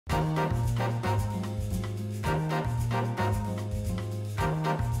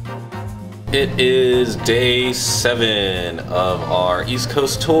It is day 7 of our East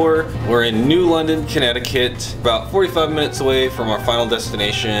Coast tour. We're in New London, Connecticut, about 45 minutes away from our final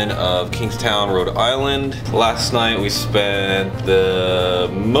destination of Kingstown, Rhode Island. Last night we spent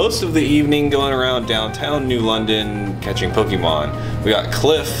most of the evening going around downtown New London catching Pokemon. We got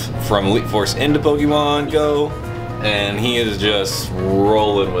Cliff from Elite Force into Pokemon Go, and he is just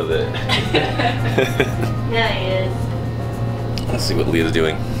rolling with it. Yeah, he is. Let's see what Leah's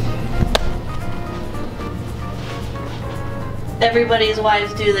doing. Everybody's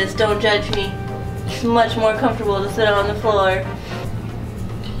wives do this, don't judge me. It's much more comfortable to sit on the floor.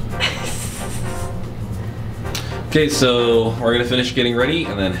 Okay, so we're gonna finish getting ready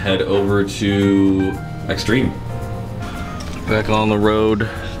and then head over to Extreme. Back on the road.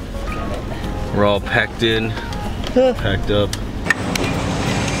 We're all packed in, packed up.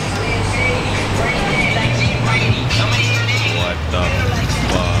 What the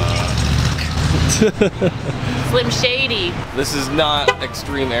fuck? Slim Shady. This is not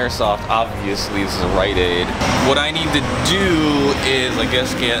Extreme Airsoft, obviously this is a Rite Aid. What I need to do is, I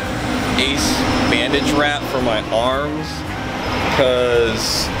guess, get Ace bandage wrap for my arms,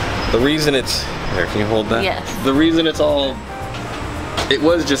 because the reason it's, here, can you hold that? Yes. The reason it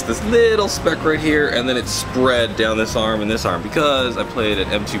was just this little speck right here, and then it spread down this arm and this arm, because I played at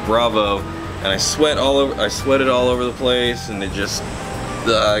M2 Bravo, and I sweated all over the place, and it just,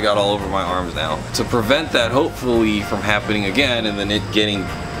 I got all over my arms now. To prevent that hopefully from happening again and then it getting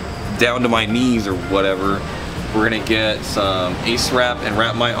down to my knees or whatever, we're gonna get some Ace wrap and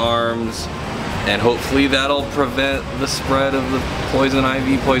wrap my arms, and hopefully that'll prevent the spread of the poison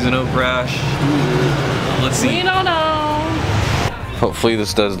ivy, poison oak rash. Let's see. We don't know. Hopefully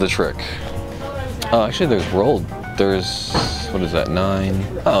this does the trick. Oh, actually there's rolled. There's, what is that,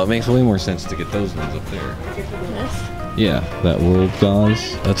 9? Oh, it makes way more sense to get those ones up there. This? Yeah, that world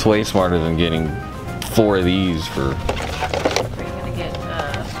gauze. That's way smarter than getting 4 of these for. Are you gonna get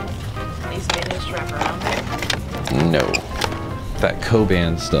these bandage to wrap around there? No. That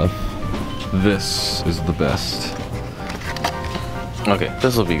Coban stuff. This is the best. Okay,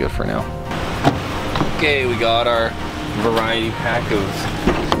 this will be good for now. Okay, we got our variety pack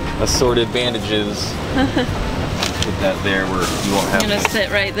of assorted bandages. Put that there where you won't have. You're gonna sit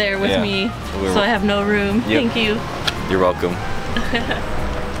right there with me, so I have no room. Yep. Thank you. You're welcome.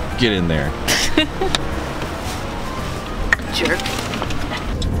 Get in there. Jerk.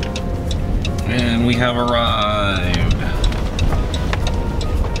 And we have arrived.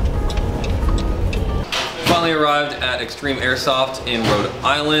 Finally arrived at Extreme Airsoft in Rhode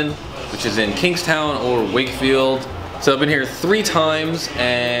Island, which is in Kingstown or Wakefield. So I've been here 3 times,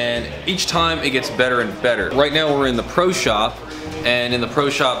 and each time it gets better and better. Right now we're in the pro shop, and in the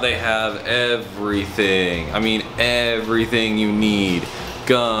pro shop they have everything. I mean everything you need.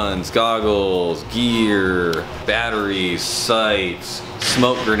 Guns, goggles, gear, batteries, sights,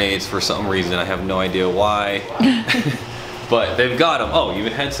 smoke grenades for some reason. I have no idea why. But they've got them. Oh,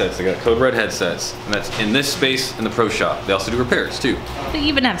 even headsets. They got Code Red headsets. And that's in this space in the pro shop. They also do repairs too. They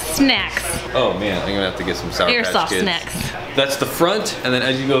even have snacks. Oh man, I'm gonna have to get some Sour Patch Airsoft Kids. snacks. That's the front, and then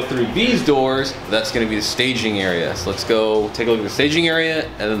as you go through these doors, that's gonna be the staging area. So let's go take a look at the staging area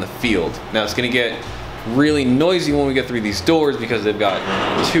and then the field. Now it's gonna get really noisy when we get through these doors because they've got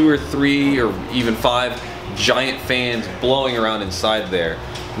 2 or 3 or even 5 giant fans blowing around inside there.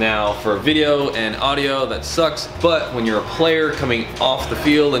 Now for video and audio that sucks, but when you're a player coming off the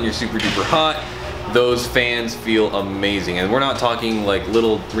field and you're super duper hot, those fans feel amazing. And we're not talking like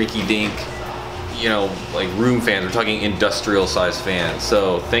little rinky dink, you know, like room fans, we're talking industrial sized fans.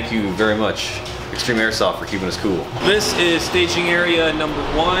 So thank you very much Extreme Airsoft for keeping us cool. This is staging area number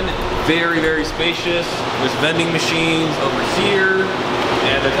 1, very, very spacious. There's vending machines over here,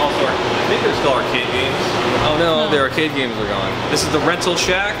 and there's also, I think there's still arcade games. Oh no, the arcade games are gone. This is the rental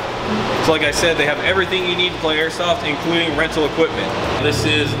shack. So like I said, they have everything you need to play Airsoft, including rental equipment. This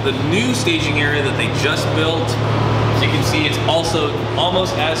is the new staging area that they just built. As you can see, it's also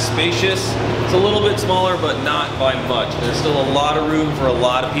almost as spacious. It's a little bit smaller, but not by much. There's still a lot of room for a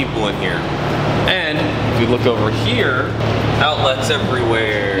lot of people in here. And if you look over here, outlets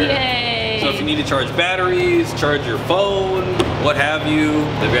everywhere. Yay! So if you need to charge batteries, charge your phone, what have you,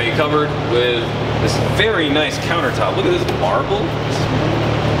 they've got you covered with this very nice countertop. Look at this marble.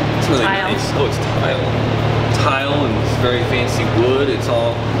 It's really nice. Oh, it's tile. Tile and this very fancy wood.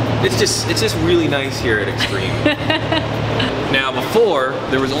 It's just really nice here at Extreme. Now before,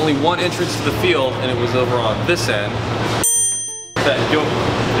 there was only one entrance to the field, and it was over on this end.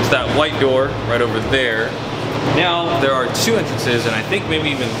 It's that white door right over there. Now there are 2 entrances, and I think maybe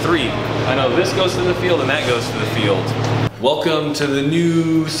even 3. I know this goes to the field and that goes to the field. Welcome to the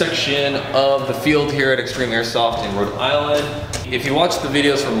new section of the field here at Extreme Airsoft in Rhode Island. If you watched the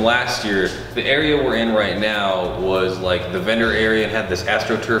videos from last year, the area we're in right now was like the vendor area and had this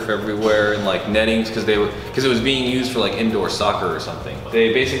AstroTurf everywhere and like nettings because it was being used for like indoor soccer or something.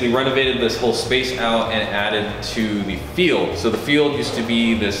 They basically renovated this whole space out and added to the field. So the field used to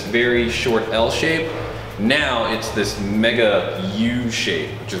be this very short L shape. Now it's this mega U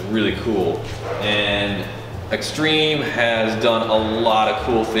shape, which is really cool. And Extreme has done a lot of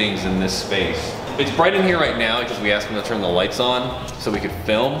cool things in this space. It's bright in here right now because we asked them to turn the lights on so we could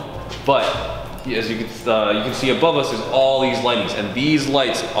film. But as you can see above us is all these lightings, and these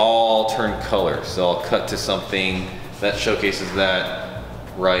lights all turn color. So I'll cut to something that showcases that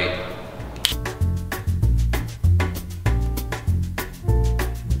right.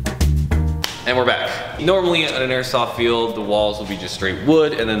 And we're back. Normally at an airsoft field, the walls will be just straight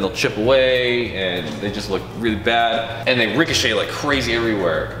wood and then they'll chip away and they just look really bad and they ricochet like crazy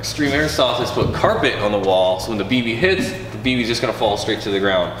everywhere. Extreme Airsoft has put carpet on the wall, so when the BB hits, the BB is just gonna fall straight to the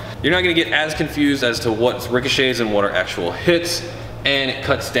ground. You're not gonna get as confused as to what's ricochets and what are actual hits, and it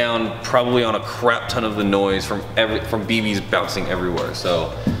cuts down probably on a crap ton of the noise from BBs bouncing everywhere.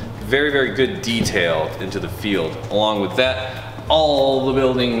 So very, very good detail into the field. Along with that, all the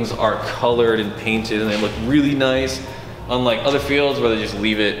buildings are colored and painted and they look really nice, unlike other fields where they just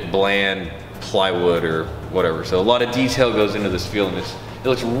leave it bland plywood or whatever. So a lot of detail goes into this field and it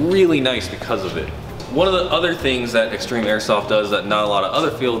looks really nice because of it. One of the other things that Extreme Airsoft does that not a lot of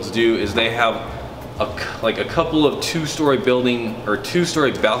other fields do is they have a couple of two-story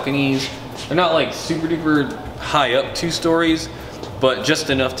balconies. They're not like super duper high up 2 stories, but just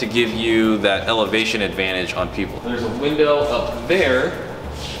enough to give you that elevation advantage on people. There's a window up there,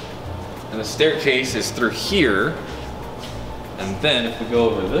 and the staircase is through here. And then if we go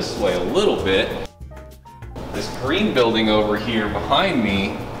over this way a little bit, this green building over here behind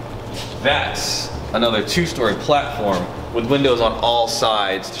me, that's another 2-story platform with windows on all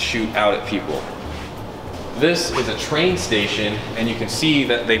sides to shoot out at people. This is a train station, and you can see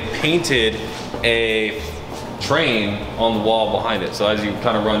that they painted a train on the wall behind it. So as you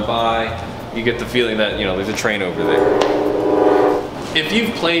kind of run by, you get the feeling that, you know, there's a train over there. If you've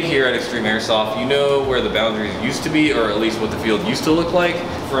played here at Extreme Airsoft, you know where the boundaries used to be, or at least what the field used to look like.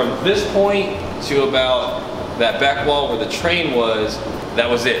 From this point to about that back wall where the train was, that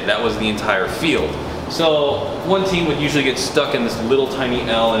was it. That was the entire field. So one team would usually get stuck in this little tiny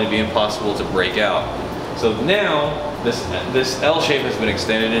L and it'd be impossible to break out. So now, this L shape has been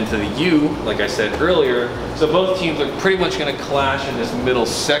extended into the U, like I said earlier, so both teams are pretty much going to clash in this middle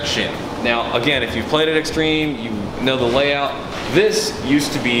section. Now, again, if you've played at Extreme, you know the layout. This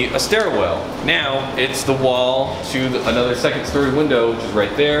used to be a stairwell. Now, it's the wall to another 2nd-story window, which is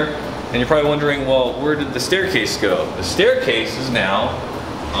right there. And you're probably wondering, well, where did the staircase go? The staircase is now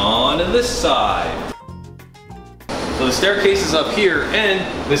on this side. So the staircase is up here,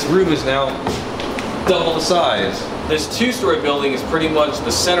 and this room is now double the size. This 2-story building is pretty much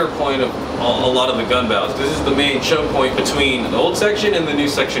the center point of a lot of the gun battles. This is the main choke point between the old section and the new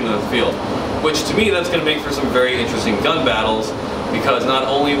section of the field, which to me that's going to make for some very interesting gun battles, because not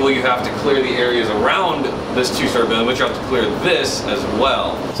only will you have to clear the areas around this 2-story building, but you have to clear this as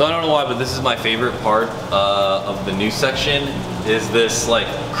well. So I don't know why, but this is my favorite part of the new section, is this like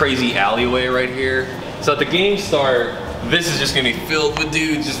crazy alleyway right here. So at the game start, this is just gonna be filled with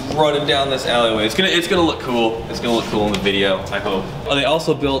dudes just running down this alleyway. It's gonna look cool. It's gonna look cool in the video, I hope. Oh, they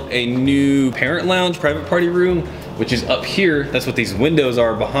also built a new parent lounge, private party room, which is up here. That's what these windows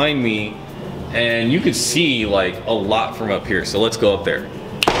are behind me. And you could see like a lot from up here. So let's go up there.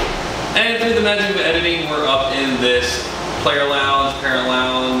 And through the magic of editing, we're up in this player lounge, parent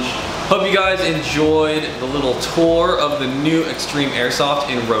lounge. Hope you guys enjoyed the little tour of the new Extreme Airsoft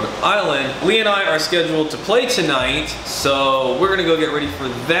in Rhode Island. Lee and I are scheduled to play tonight, so we're gonna go get ready for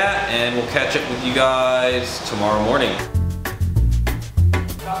that, and we'll catch up with you guys tomorrow morning.